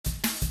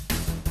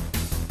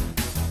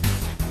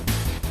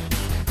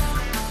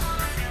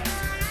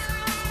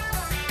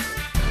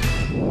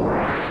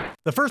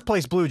The first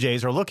place Blue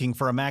Jays are looking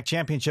for a MAC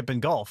championship in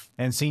golf,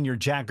 and senior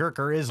Jack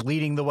Gerker is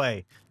leading the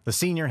way. The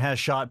senior has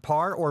shot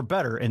par or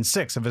better in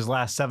 6 of his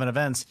last 7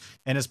 events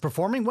and is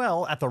performing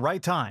well at the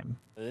right time.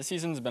 This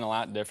season's been a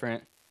lot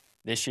different.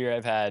 This year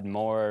I've had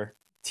more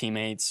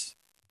teammates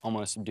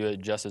almost do it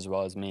just as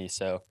well as me,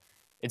 so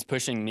it's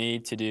pushing me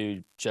to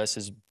do just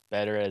as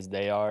better as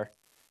they are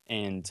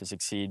and to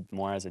succeed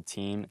more as a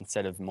team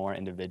instead of more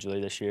individually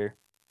this year.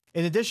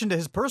 In addition to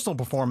his personal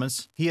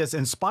performance, he is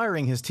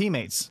inspiring his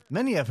teammates,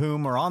 many of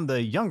whom are on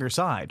the younger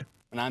side.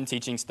 When I'm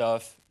teaching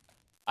stuff,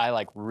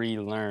 I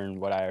relearn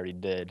what I already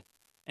did,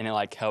 and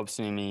it helps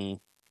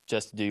me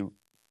just do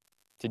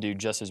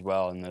just as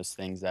well in those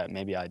things that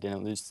maybe I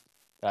didn't lose,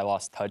 that I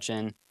lost touch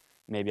in,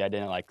 maybe I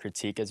didn't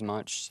critique as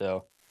much.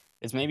 So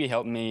it's maybe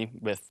helped me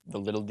with the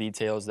little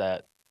details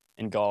that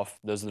in golf,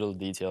 those little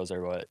details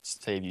are what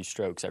save you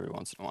strokes every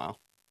once in a while.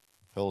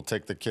 He'll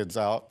take the kids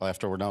out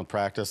after we're done with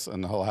practice,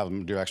 and he'll have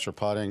them do extra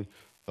putting.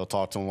 He'll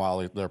talk to them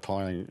while they're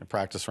playing a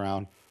practice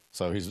round.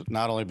 So he's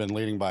not only been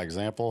leading by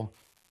example,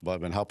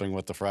 but been helping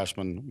with the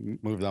freshmen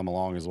move them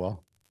along as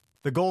well.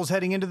 The goals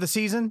heading into the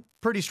season?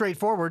 Pretty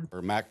straightforward.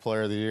 For MAC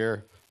Player of the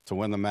Year, to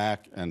win the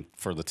MAC, and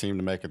for the team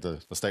to make it to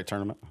the state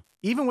tournament.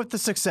 Even with the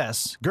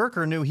success,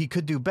 Gerker knew he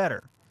could do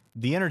better.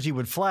 The energy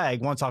would flag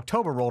once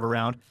October rolled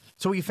around,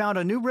 so he found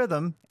a new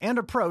rhythm and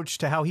approach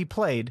to how he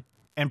played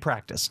and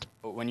practiced.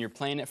 But when you're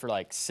playing it for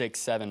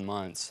 6-7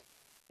 months,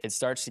 it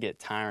starts to get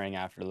tiring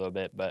after a little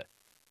bit. But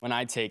when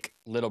I take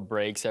little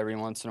breaks every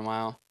once in a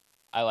while,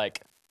 I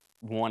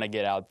want to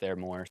get out there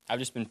more. I've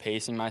just been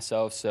pacing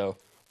myself, so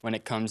when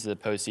it comes to the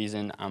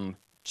postseason, I'm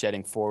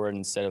jetting forward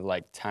instead of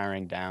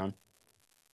tiring down.